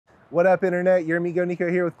What up, Internet? Your amigo Nico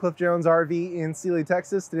here with Cliff Jones RV in Sealy,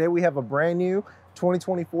 Texas. Today we have a brand new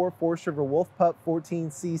 2024 Forest River Wolf Pup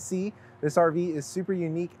 14CC. This RV is super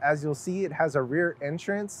unique. As you'll see, it has a rear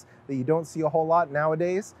entrance that you don't see a whole lot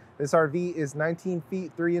nowadays. This RV is 19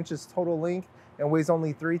 feet, 3 inches total length and weighs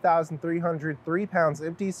only 3,303 pounds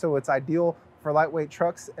empty, so it's ideal for lightweight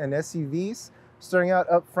trucks and SUVs. Starting out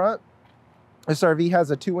up front, this RV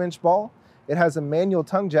has a 2-inch ball. It has a manual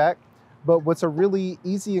tongue jack. But what's a really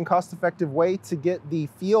easy and cost-effective way to get the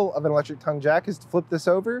feel of an electric tongue jack is to flip this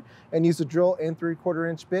over and use a drill and 3/4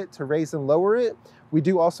 inch bit to raise and lower it. We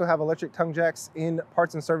do also have electric tongue jacks in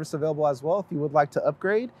parts and service available as well if you would like to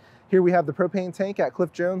upgrade. Here we have the propane tank. At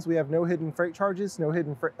Cliff Jones, we have no hidden freight charges, no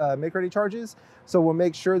hidden make-ready charges. So we'll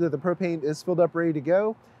make sure that the propane is filled up, ready to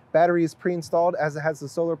go. Battery is pre-installed as it has the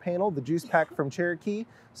solar panel, the juice pack from Cherokee.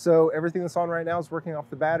 So everything that's on right now is working off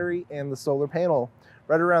the battery and the solar panel.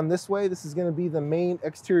 Right around this way, this is going to be the main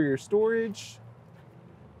exterior storage.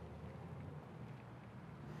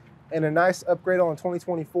 And a nice upgrade on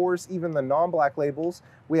 2024s, even the non-black labels.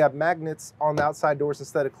 We have magnets on the outside doors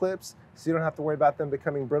instead of clips, so you don't have to worry about them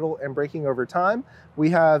becoming brittle and breaking over time. We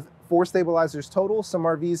have 4 stabilizers total. Some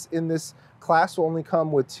RVs in this class will only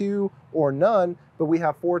come with 2 or none, but we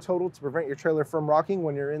have 4 total to prevent your trailer from rocking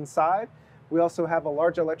when you're inside. We also have a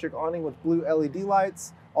large electric awning with blue LED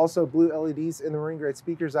lights, also blue LEDs in the marine grade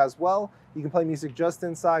speakers as well. You can play music just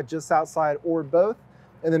inside, just outside, or both.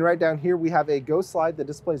 And then right down here, we have a ghost slide that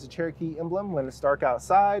displays a Cherokee emblem when it's dark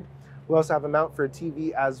outside. We also have a mount for a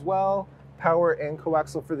TV as well, power and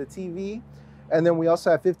coaxial for the TV. And then we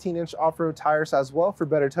also have 15-inch off-road tires as well for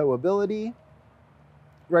better towability.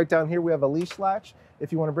 Right down here, we have a leash latch.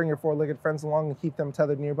 If you want to bring your 4-legged friends along and keep them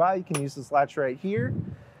tethered nearby, you can use this latch right here.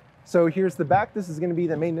 So here's the back. This is going to be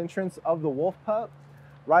the main entrance of the Wolf Pup.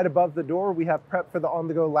 Right above the door, we have prep for the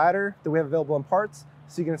on-the-go ladder that we have available in parts,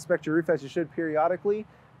 so you can inspect your roof as you should periodically.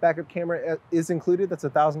 Backup camera is included. That's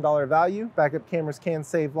a $1,000 value. Backup cameras can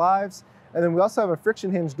save lives. And then we also have a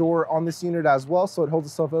friction hinge door on this unit as well, so it holds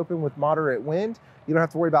itself open with moderate wind. You don't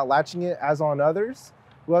have to worry about latching it as on others.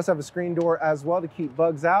 We also have a screen door as well to keep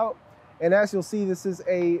bugs out. And as you'll see, this is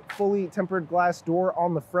a fully tempered glass door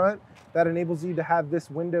on the front that enables you to have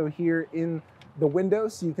this window here in the window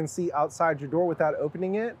so you can see outside your door without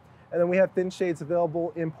opening it. And then we have thin shades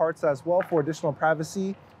available in parts as well for additional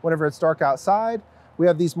privacy whenever it's dark outside. We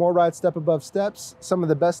have these MORryde step above steps, some of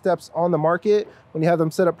the best steps on the market. When you have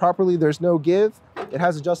them set up properly, there's no give. It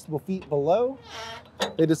has adjustable feet below.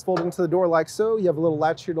 They just fold into the door like so. You have a little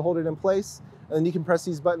latch here to hold it in place, and then you can press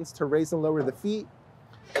these buttons to raise and lower the feet.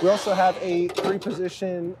 We also have a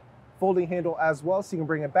 3-position folding handle as well, so you can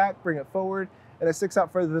bring it back, bring it forward, and it sticks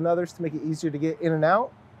out further than others to make it easier to get in and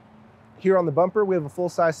out. Here on the bumper, we have a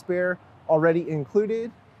full-size spare already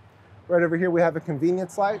included. Right over here, we have a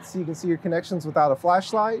convenience light, so you can see your connections without a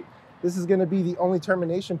flashlight. This is going to be the only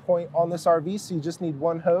termination point on this RV, so you just need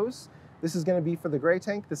 1 hose. This is going to be for the gray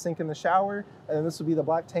tank, the sink and the shower, and then this will be the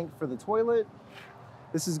black tank for the toilet.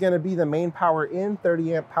 This is going to be the main power in,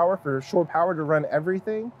 30 amp power for shore power to run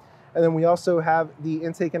everything. And then we also have the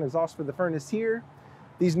intake and exhaust for the furnace here.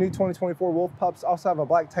 These new 2024 Wolf Pups also have a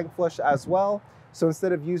black tank flush as well. So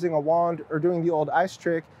instead of using a wand or doing the old ice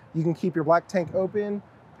trick, you can keep your black tank open,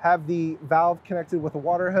 have the valve connected with a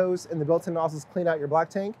water hose, and the built-in nozzles clean out your black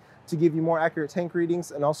tank to give you more accurate tank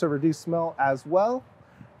readings and also reduce smell as well.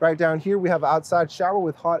 Right down here, we have an outside shower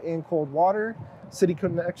with hot and cold water. City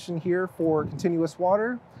connection here for continuous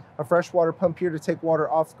water, a freshwater pump here to take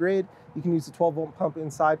water off grid. You can use a 12-volt pump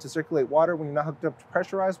inside to circulate water when you're not hooked up to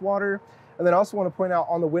pressurized water. And then I also want to point out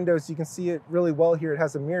on the windows, you can see it really well here. It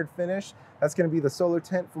has a mirrored finish. That's going to be the solar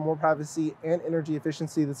tent for more privacy and energy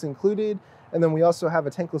efficiency that's included. And then we also have a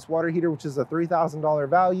tankless water heater, which is a $3,000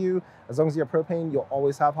 value. As long as you have propane, you'll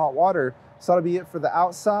always have hot water. So that'll be it for the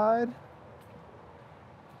outside.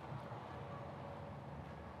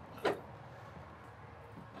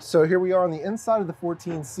 So here we are on the inside of the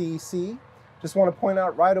 14CC. Just want to point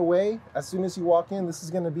out right away, as soon as you walk in, this is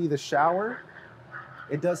going to be the shower.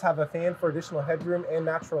 It does have a fan for additional headroom and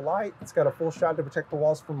natural light. It's got a full shroud to protect the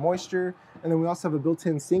walls from moisture. And then we also have a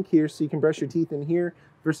built-in sink here so you can brush your teeth in here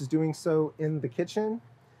versus doing so in the kitchen.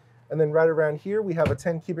 And then right around here, we have a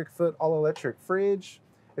 10 cubic foot all-electric fridge.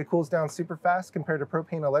 It cools down super fast compared to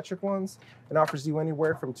propane electric ones and offers you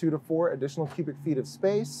anywhere from 2 to 4 additional cubic feet of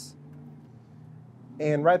space.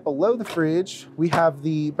 And right below the fridge, we have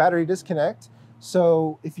the battery disconnect.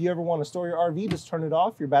 So if you ever want to store your RV, just turn it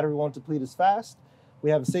off. Your battery won't deplete as fast. We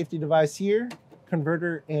have a safety device here,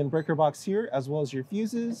 converter and breaker box here, as well as your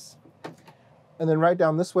fuses. And then right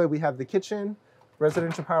down this way, we have the kitchen,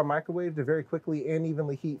 residential power microwave to very quickly and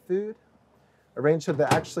evenly heat food. A range hood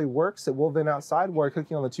that actually works. It will vent outside while you're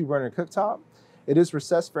cooking on the 2-burner cooktop. It is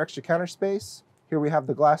recessed for extra counter space. Here we have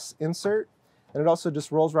the glass insert, and it also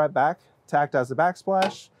just rolls right back to act as a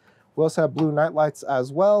backsplash. We also have blue night lights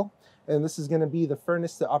as well. And this is going to be the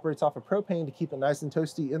furnace that operates off of propane to keep it nice and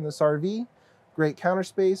toasty in this RV. Great counter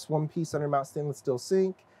space, 1-piece undermount stainless steel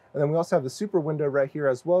sink. And then we also have the super window right here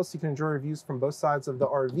as well, so you can enjoy reviews from both sides of the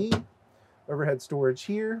RV. Overhead storage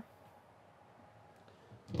here.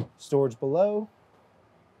 Storage below.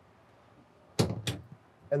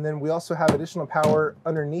 And then we also have additional power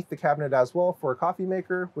underneath the cabinet as well for a coffee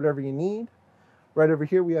maker, whatever you need. Right over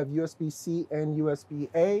here we have USB-C and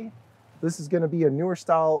USB-A. This is going to be a newer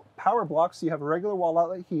style power block, so you have a regular wall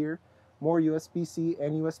outlet here, more USB-C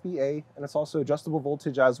and USB-A, and it's also adjustable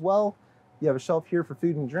voltage as well. You have a shelf here for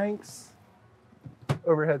food and drinks,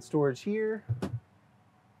 overhead storage here,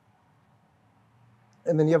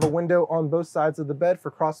 and then you have a window on both sides of the bed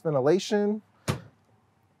for cross ventilation.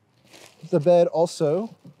 The bed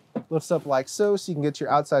also lifts up like so you can get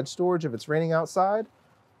your outside storage if it's raining outside.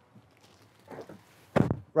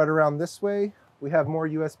 Right around this way, we have more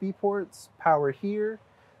USB ports, power here.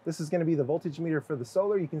 This is going to be the voltage meter for the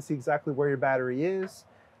solar. You can see exactly where your battery is.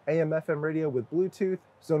 AM, FM radio with Bluetooth.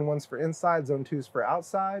 Zone 1's for inside, Zone 2's for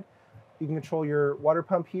outside. You can control your water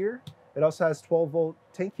pump here. It also has 12-volt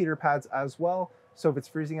tank heater pads as well. So if it's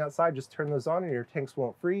freezing outside, just turn those on and your tanks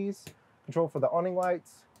won't freeze. Control for the awning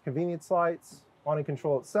lights, convenience lights, awning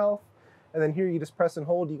control itself. And then here you just press and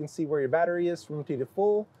hold. You can see where your battery is from empty to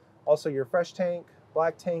full. Also your fresh tank,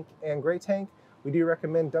 black tank, and gray tank. We do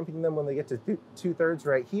recommend dumping them when they get to 2/3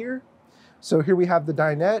 right here. So here we have the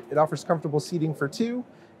dinette. It offers comfortable seating for 2.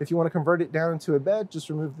 If you want to convert it down into a bed, just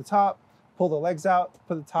remove the top, pull the legs out,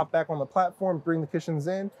 put the top back on the platform, bring the cushions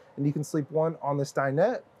in, and you can sleep 1 on this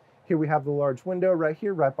dinette. Here we have the large window right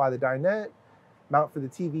here, right by the dinette. Mount for the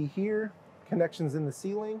TV here, connections in the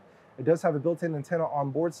ceiling. It does have a built-in antenna on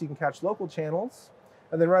board so you can catch local channels.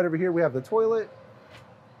 And then right over here we have the toilet.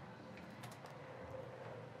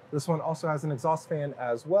 This one also has an exhaust fan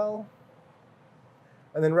as well.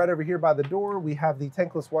 And then right over here by the door, we have the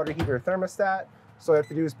tankless water heater thermostat. So all you have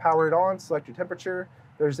to do is power it on, select your temperature.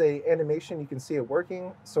 There's a animation, you can see it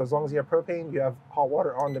working. So as long as you have propane, you have hot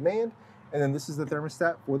water on demand. And then this is the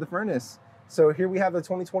thermostat for the furnace. So here we have the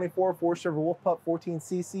 2024 Forest River Wolf Pup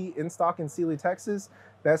 14cc in stock in Sealy, Texas.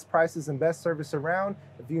 Best prices and best service around.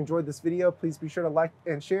 If you enjoyed this video, please be sure to like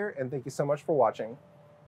and share, and thank you so much for watching.